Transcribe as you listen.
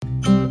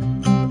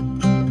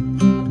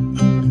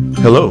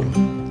Hello,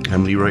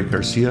 I'm Leroy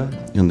Garcia,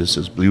 and this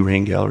is Blue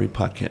Rain Gallery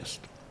Podcast.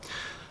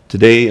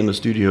 Today in the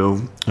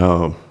studio,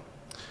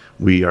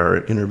 we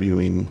are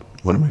interviewing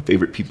one of my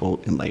favorite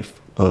people in life,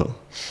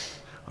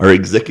 our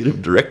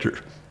executive director,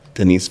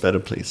 Denise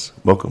Fetterplace.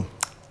 Welcome.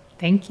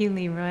 Thank you,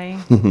 Leroy.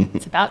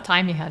 It's about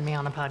time you had me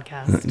on a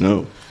podcast.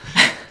 No.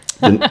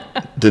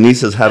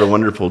 Denise has had a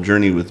wonderful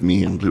journey with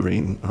me in Blue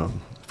Rain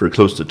for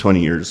close to 20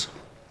 years,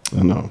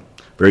 and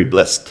very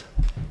blessed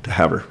to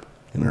have her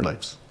in our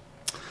lives.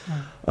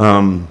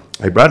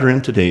 I brought her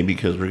in today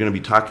because we're going to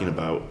be talking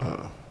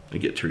about, I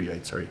get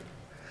teary-eyed, sorry.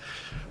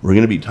 We're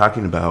going to be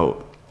talking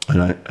about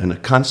a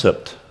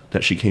concept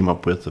that she came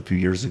up with a few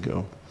years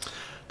ago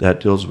that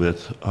deals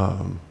with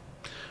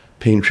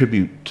paying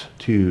tribute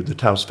to the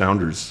Taos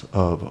founders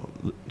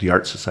of the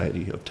Art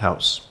Society of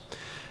Taos.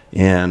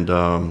 And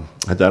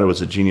I thought it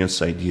was a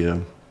genius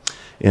idea,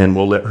 and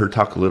we'll let her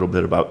talk a little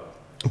bit about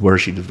where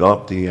she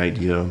developed the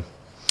idea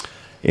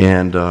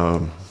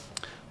and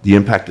the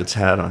impact it's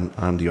had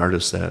on the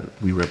artists that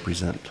we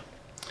represent.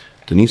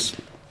 Denise,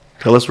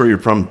 tell us where you're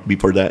from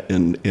before that,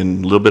 and a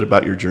little bit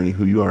about your journey,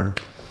 who you are.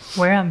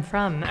 Where I'm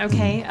from?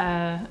 Okay,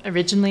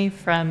 originally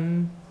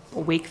from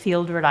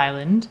Wakefield, Rhode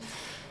Island.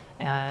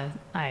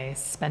 I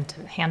spent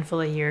a handful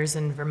of years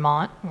in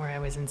Vermont, where I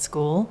was in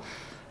school.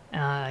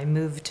 I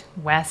moved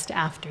west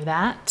after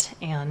that,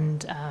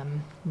 and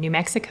New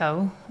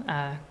Mexico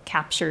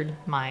captured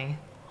my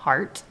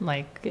heart,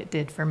 like it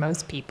did for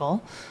most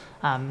people.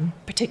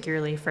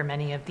 Particularly for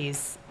many of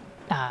these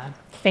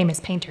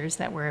famous painters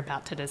that we're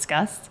about to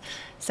discuss.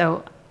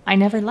 So I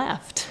never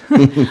left.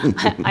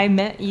 I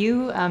met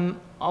you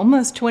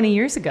almost 20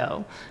 years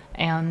ago,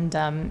 and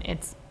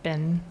it's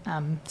been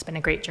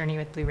a great journey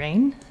with Blue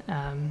Rain.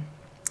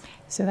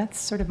 So that's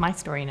sort of my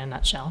story in a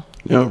nutshell.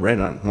 Yeah, right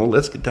on. Well,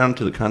 let's get down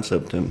to the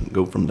concept and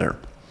go from there.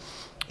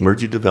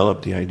 Where'd you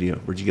develop the idea?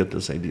 Where'd you get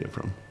this idea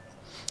from?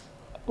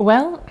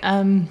 Well,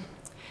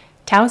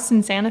 Taos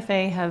and Santa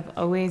Fe have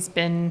always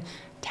been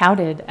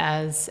touted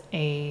as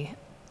a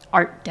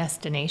art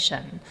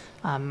destination.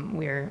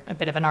 We're a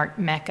bit of an art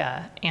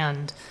mecca,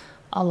 and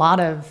a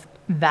lot of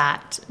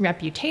that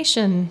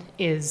reputation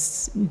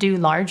is due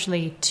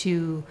largely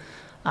to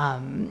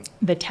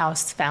the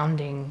Taos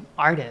founding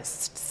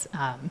artists.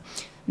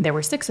 There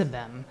were 6 of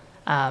them,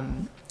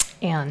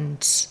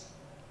 and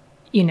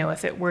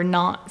if it were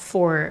not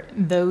for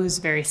those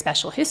very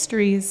special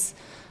histories,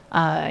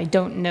 I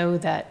don't know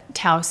that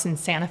Taos and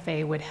Santa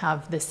Fe would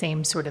have the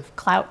same sort of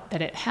clout that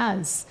it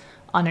has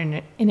on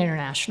an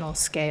international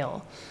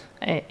scale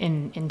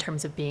in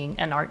terms of being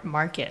an art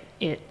market.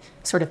 It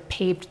sort of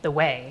paved the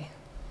way.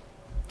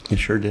 It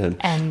sure did.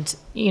 And,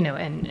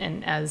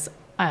 and as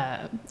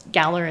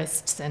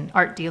gallerists and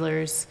art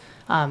dealers,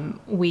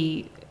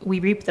 we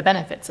reap the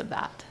benefits of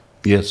that.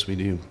 Yes, we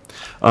do.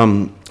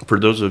 For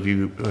those of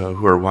you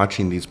who are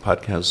watching these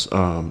podcasts,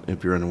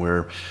 if you're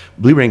unaware,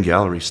 Blue Rain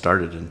Gallery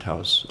started in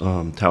Taos.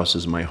 Taos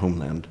is my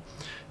homeland,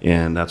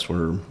 and that's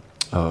where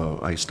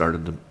I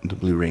started the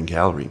Blue Rain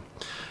Gallery.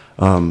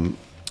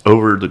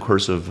 Over the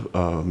course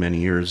of many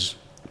years,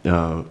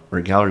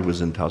 our gallery was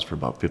in Taos for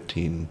about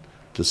 15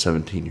 to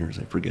 17 years,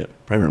 I forget,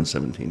 probably around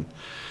 17.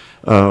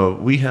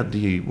 We had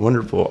the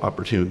wonderful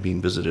opportunity of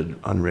being visited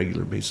on a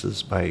regular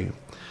basis by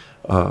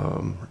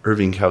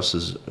Irving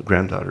Kaus's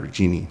granddaughter,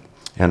 Jeannie,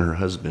 and her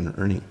husband,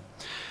 Ernie.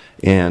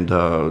 And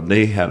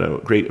they had a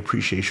great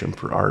appreciation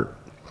for art.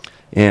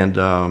 And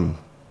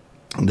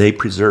they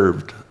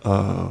preserved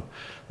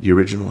the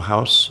original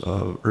house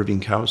of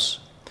Irving Kaus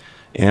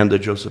and the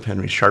Joseph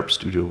Henry Sharp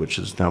Studio, which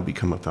has now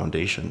become a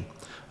foundation,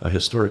 a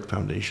historic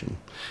foundation.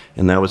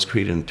 And that was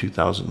created in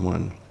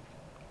 2001.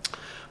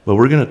 But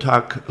we're going to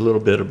talk a little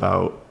bit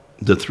about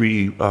the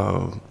three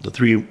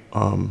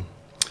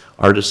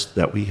artists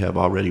that we have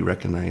already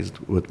recognized,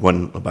 with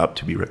one about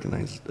to be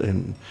recognized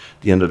in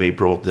the end of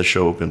April. This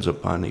show opens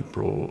up on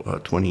April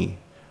 29th,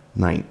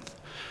 and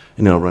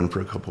it'll run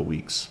for a couple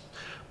weeks.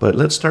 But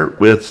let's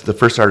start with the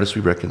first artist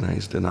we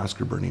recognized, in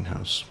Oscar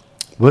Burninghouse.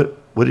 What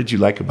did you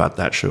like about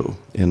that show,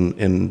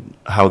 and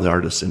how the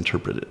artists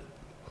interpret it?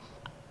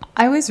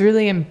 I was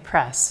really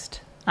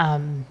impressed.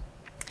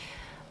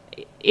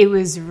 It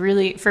was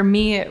really, for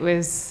me, it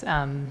was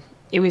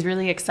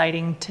really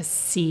exciting to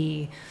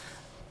see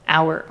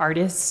our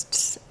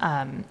artists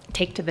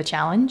take to the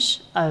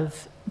challenge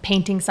of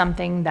painting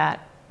something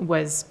that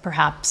was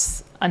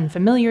perhaps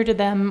unfamiliar to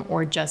them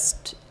or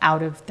just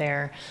out of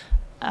their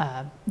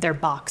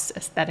box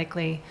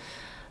aesthetically.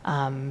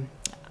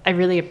 I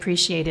really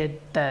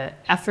appreciated the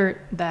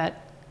effort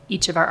that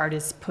each of our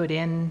artists put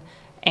in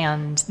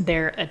and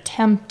their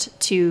attempt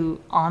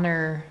to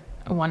honor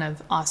one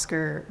of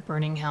Oscar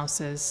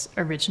Burninghouse's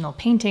original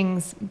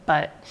paintings,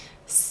 but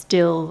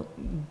still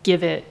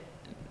give it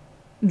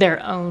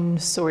their own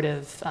sort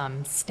of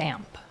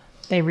stamp.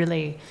 They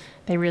really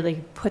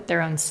put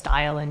their own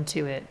style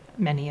into it,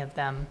 many of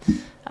them.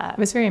 I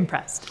was very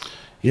impressed.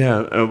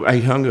 Yeah, I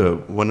hung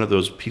one of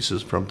those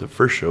pieces from the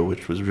first show,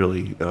 which was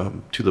really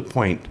to the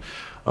point,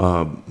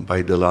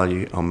 by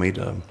Delalia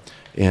Almeida,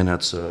 and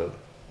that's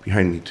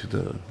behind me to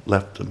the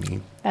left of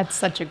me. That's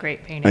such a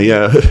great painting.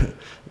 Yeah,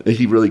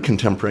 he really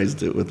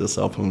contemporized it with the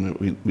cell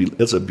phone.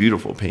 It's a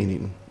beautiful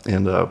painting,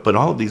 and but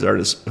all of these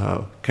artists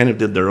kind of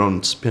did their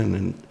own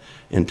spin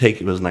and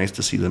take. It was nice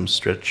to see them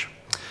stretch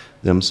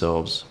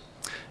themselves,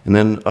 and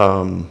then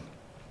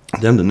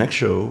the next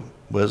show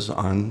was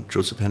on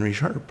Joseph Henry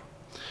Sharp,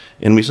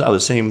 and we saw the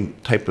same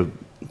type of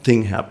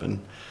thing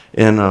happen.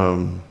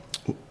 And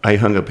I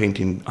hung a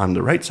painting on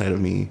the right side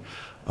of me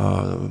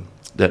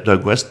that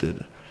Doug West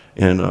did.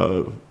 And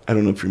I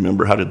don't know if you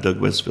remember, how did Doug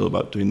West feel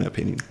about doing that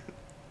painting?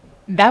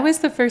 That was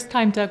the first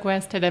time Doug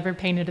West had ever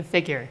painted a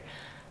figure.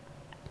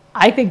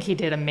 I think he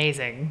did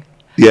amazing.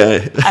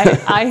 Yeah.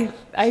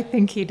 I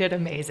think he did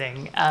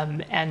amazing.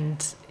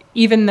 And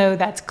even though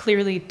that's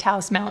clearly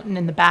Taos Mountain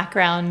in the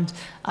background,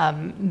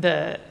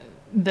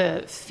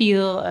 the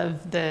feel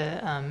of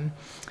the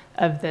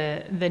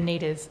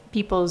native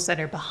peoples that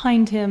are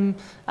behind him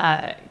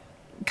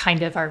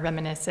kind of are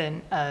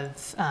reminiscent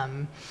of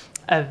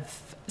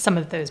some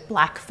of those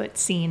Blackfoot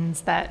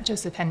scenes that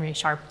Joseph Henry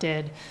Sharp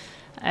did.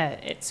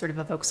 It sort of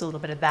evokes a little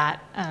bit of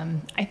that.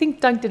 I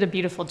think Doug did a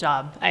beautiful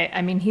job.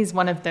 I mean, he's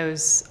one of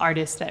those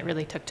artists that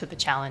really took to the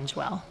challenge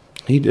well.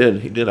 He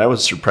did. I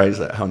was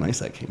surprised at how nice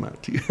that came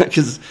out too,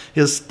 because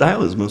his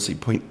style is mostly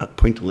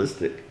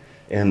pointillistic,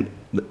 and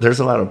there's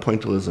a lot of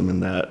pointillism in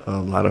that. A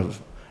lot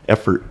of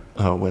effort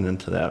went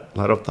into that, a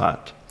lot of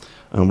thought.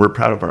 We're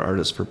proud of our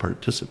artists for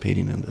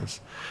participating in this.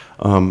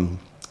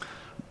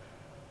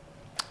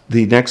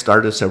 The next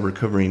artist that we're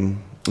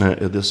covering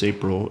this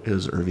April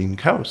is Irving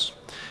Kaus.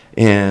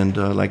 And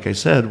like I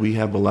said, we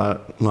have a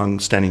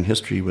long-standing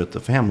history with the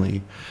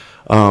family.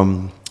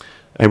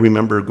 I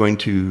remember going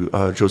to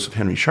Joseph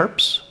Henry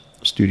Sharp's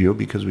studio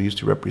because we used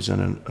to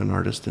represent an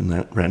artist in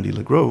that, Randy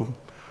LeGros,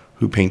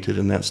 who painted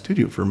in that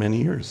studio for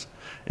many years.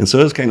 And so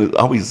it was kind of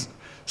always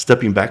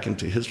stepping back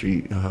into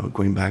history,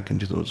 going back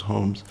into those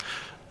homes.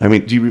 I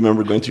mean, do you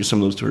remember going through some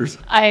of those tours?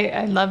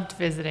 I loved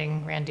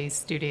visiting Randy's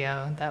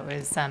studio. That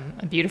was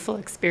a beautiful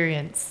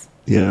experience.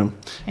 Yeah.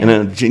 And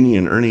then Ginny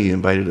and Ernie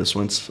invited us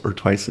once or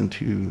twice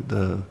into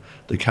the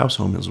Kaus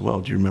home as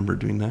well. Do you remember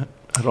doing that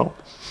at all?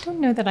 I don't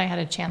know that I had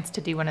a chance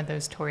to do one of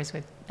those tours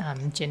with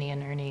Ginny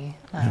and Ernie,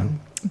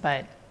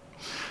 but...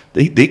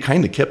 They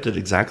kind of kept it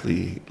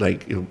exactly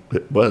like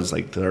it was,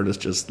 like the artist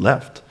just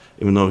left,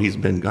 even though he's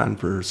been gone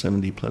for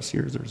 70 plus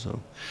years or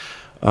so.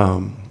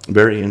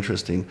 Very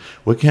interesting.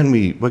 What can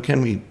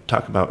we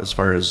talk about as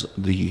far as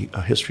the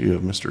history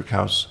of Mr.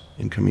 Kaus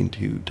in coming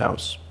to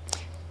Taos?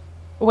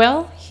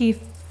 Well, he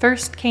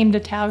first came to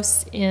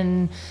Taos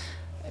in,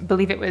 I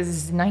believe it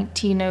was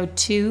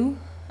 1902.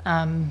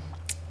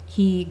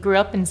 He grew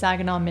up in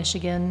Saginaw,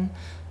 Michigan,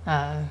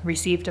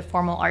 received a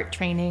formal art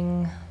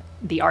training,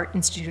 the Art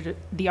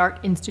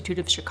Institute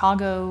of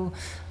Chicago,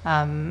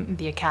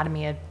 the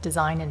Academy of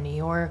Design in New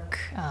York,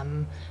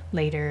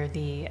 later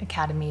the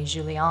Académie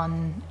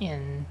Julian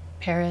in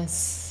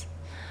Paris.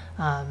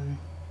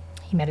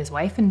 He met his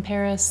wife in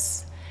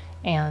Paris,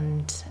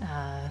 and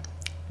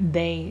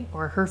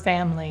her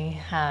family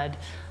had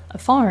a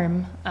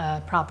farm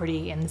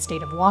property in the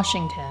state of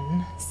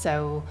Washington.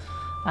 So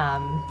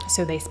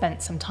they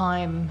spent some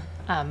time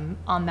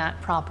on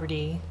that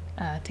property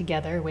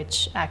together,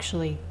 which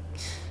actually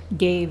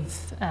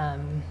gave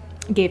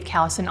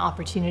Kaus an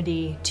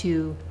opportunity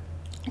to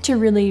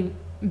really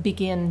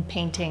begin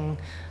painting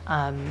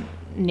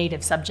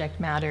native subject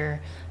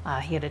matter.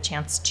 He had a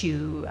chance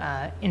to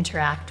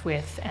interact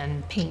with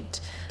and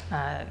paint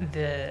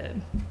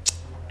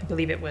I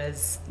believe it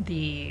was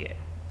the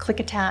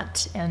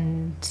Klickitat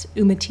and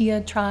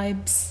Umatilla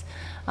tribes,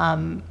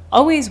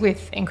 always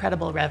with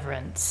incredible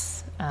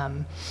reverence.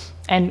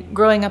 And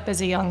growing up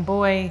as a young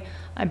boy,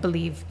 I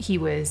believe he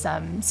was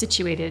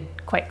situated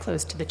quite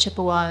close to the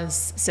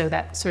Chippewas, so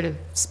that sort of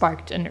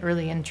sparked an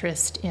early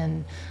interest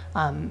in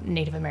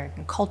Native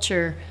American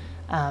culture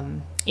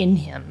in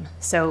him.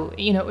 So,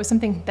 it was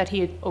something that he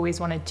had always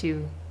wanted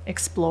to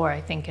explore, I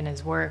think, in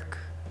his work.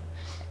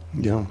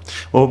 Yeah.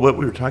 Well, what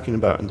we were talking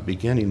about in the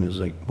beginning is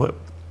like,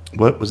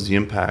 what was the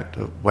impact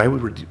of why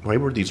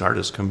were these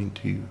artists coming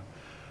to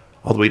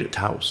all the way to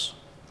Taos?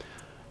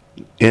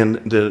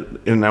 And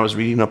I was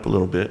reading up a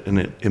little bit, and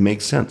it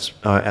makes sense.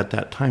 At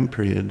that time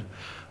period,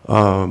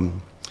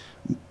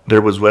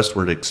 there was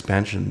westward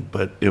expansion,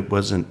 but it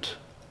wasn't.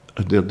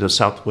 The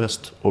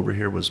Southwest over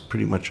here was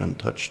pretty much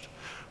untouched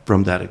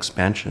from that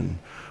expansion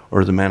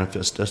or the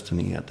manifest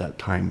destiny at that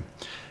time,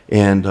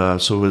 and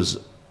so it was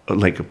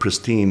like a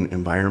pristine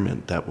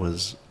environment that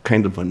was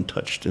kind of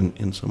untouched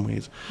in some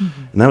ways,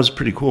 and that was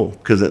pretty cool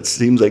because it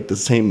seems like the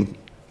same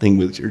thing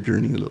with your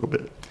journey a little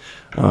bit.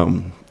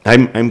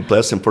 I'm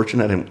blessed and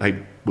fortunate.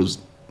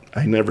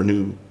 I never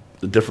knew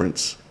the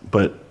difference,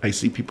 but I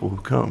see people who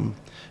come,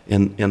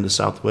 in the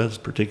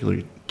Southwest,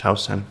 particularly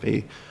Taos, Santa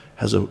Fe,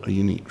 has a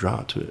unique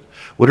draw to it.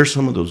 What are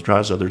some of those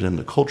draws other than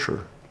the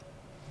culture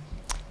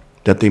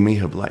that they may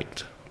have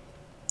liked?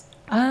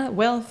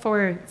 Well,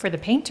 for the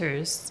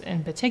painters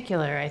in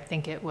particular, I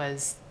think it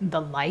was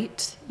the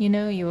light.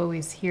 You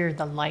always hear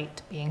the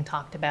light being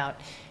talked about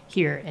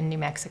here in New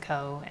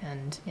Mexico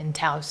and in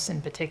Taos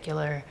in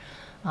particular.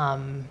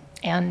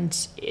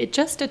 And it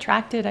just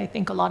attracted, I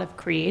think, a lot of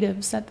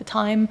creatives at the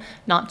time,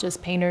 not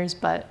just painters,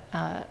 but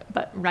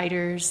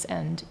writers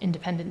and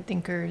independent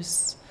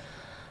thinkers.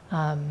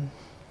 And,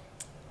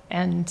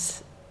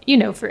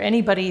 for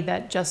anybody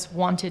that just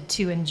wanted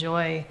to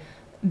enjoy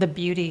the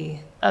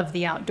beauty of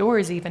the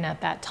outdoors, even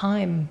at that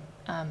time,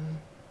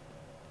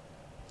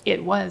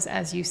 it was,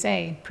 as you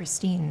say,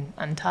 pristine,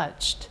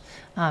 untouched.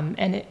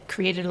 And it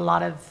created a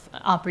lot of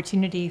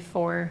opportunity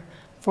for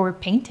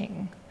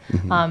painting.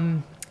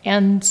 Mm-hmm.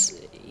 And,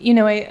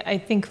 I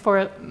think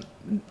for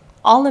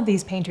all of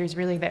these painters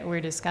really that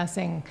we're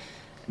discussing,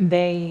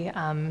 they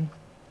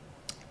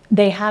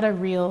had a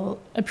real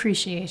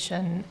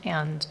appreciation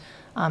and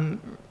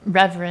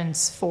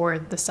reverence for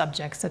the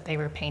subjects that they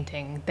were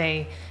painting.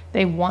 They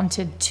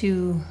wanted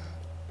to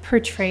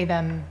portray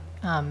them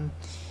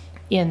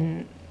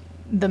in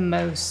the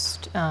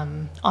most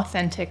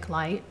authentic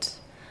light.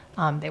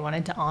 They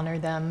wanted to honor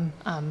them.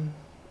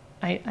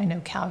 I know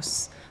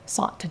Kaus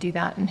sought to do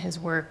that in his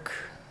work,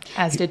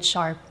 as did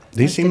Sharp.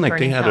 They seemed like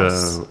they had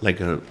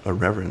a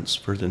reverence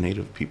for the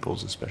native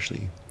peoples,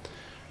 especially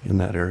in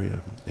that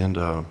area.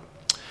 And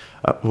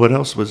what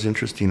else was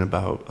interesting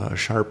about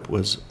Sharp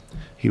was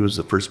he was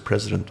the first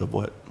president of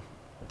what?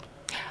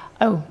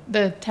 Oh,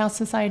 the Taos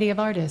Society of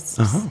Artists.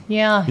 Uh-huh.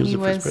 Yeah, he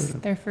was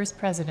their first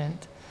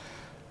president.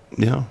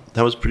 Yeah,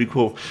 that was pretty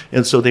cool.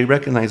 And so they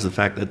recognized the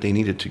fact that they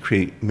needed to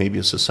create maybe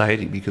a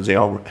society because they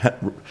all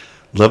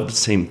loved the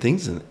same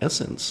things in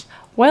essence.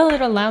 Well,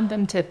 it allowed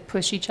them to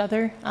push each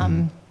other,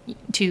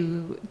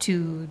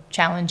 to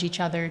challenge each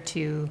other.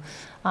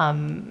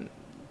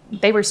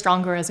 They were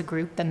stronger as a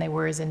group than they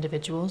were as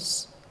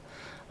individuals.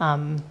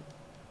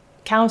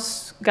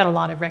 Kaus got a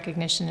lot of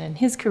recognition in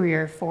his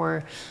career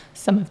for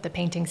some of the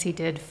paintings he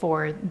did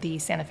for the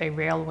Santa Fe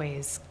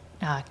Railways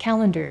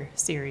calendar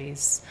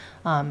series.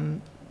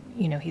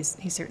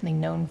 He's certainly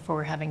known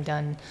for having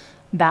done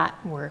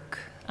that work.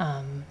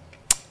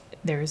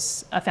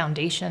 There's a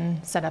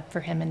foundation set up for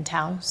him in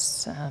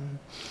Taos.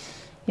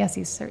 Yes,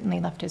 he's certainly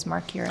left his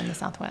mark here in the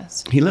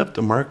Southwest. He left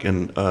a mark,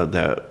 and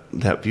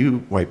that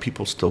view, why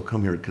people still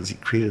come here, because he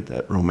created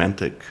that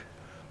romantic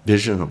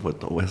vision of what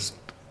the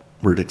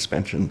westward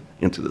expansion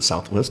into the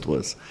Southwest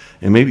was.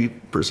 And maybe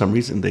for some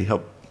reason they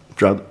helped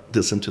draw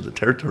this into the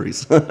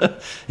territories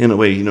in a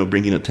way,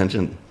 bringing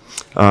attention.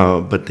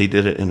 But they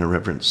did it in a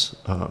reverence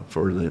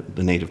for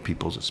the native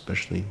peoples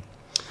especially.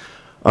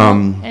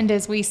 And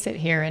as we sit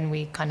here and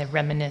we kind of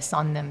reminisce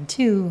on them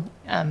too,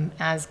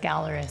 as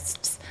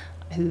gallerists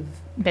who've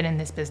been in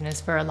this business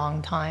for a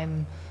long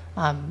time,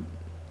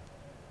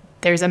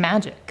 there's a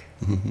magic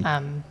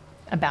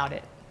about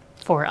it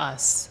for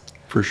us.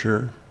 For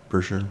sure.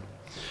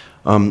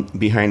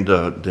 Behind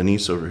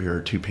Denise over here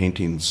are two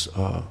paintings,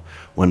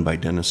 one by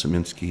Dennis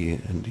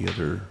Aminsky and the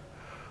other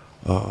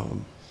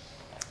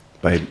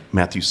by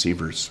Matthew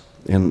Sievers,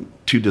 and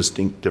two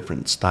distinct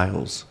different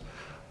styles.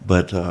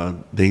 But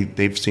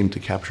they've seemed to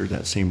capture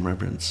that same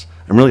reverence.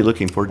 I'm really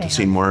looking forward to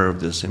seeing more of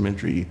this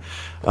imagery.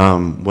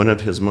 One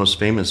of his most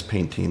famous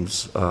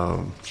paintings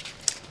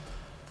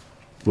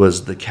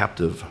was The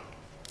Captive.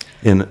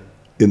 And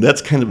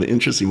that's kind of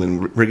interesting when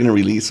we're going to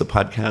release a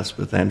podcast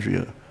with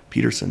Andrea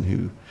Peterson,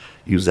 who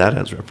used that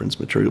as reference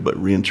material, but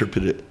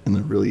reinterpret it in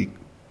a really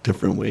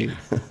different way.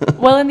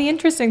 Well, and the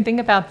interesting thing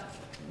about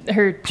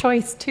her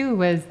choice, too,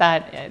 was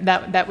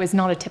that was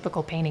not a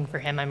typical painting for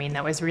him. I mean,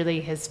 that was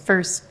really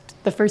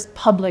the first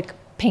public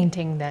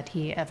painting that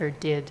he ever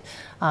did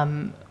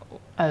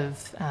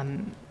of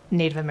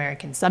Native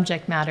American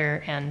subject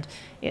matter, and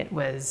it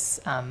was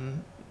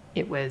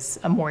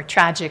a more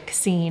tragic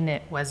scene.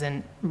 It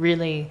wasn't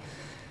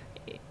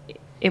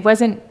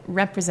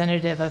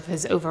representative of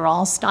his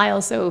overall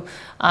style. So,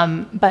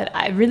 but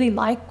I really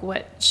like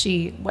what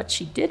she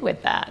did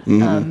with that.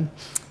 Mm-hmm.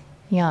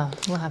 Yeah,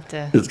 we'll have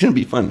to. It's going to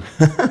be fun.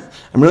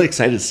 I'm really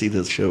excited to see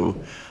this show.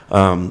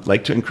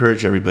 Like to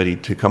encourage everybody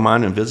to come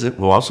on and visit.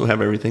 We'll also have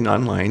everything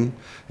online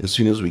as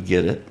soon as we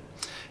get it.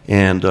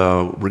 And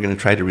we're going to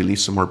try to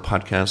release some more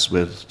podcasts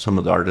with some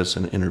of the artists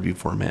in an interview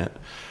format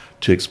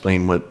to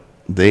explain what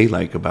they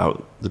like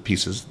about the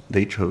pieces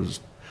they chose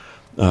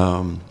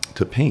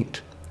to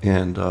paint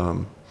and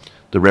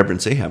the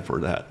reverence they have for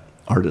that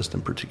artist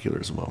in particular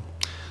as well.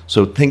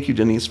 So thank you,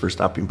 Denise, for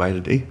stopping by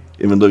today,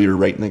 even though you're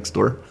right next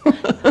door.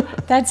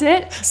 That's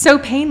it. So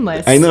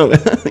painless. I know.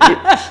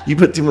 You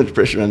put too much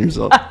pressure on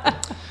yourself.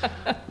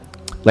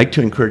 Like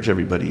to encourage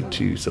everybody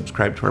to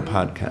subscribe to our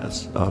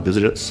podcast.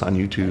 Visit us on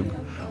YouTube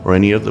or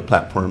any of the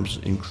platforms,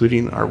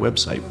 including our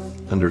website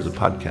under the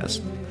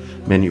podcast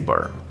menu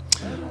bar.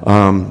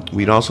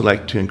 We'd also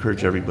like to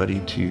encourage everybody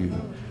to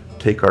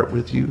take art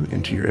with you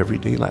into your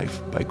everyday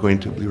life by going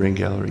to Blue Rain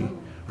Gallery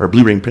or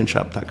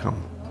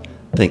BlueRainPrintShop.com.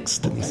 Thanks,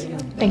 Denise.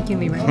 Thank you,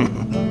 Lee Ray.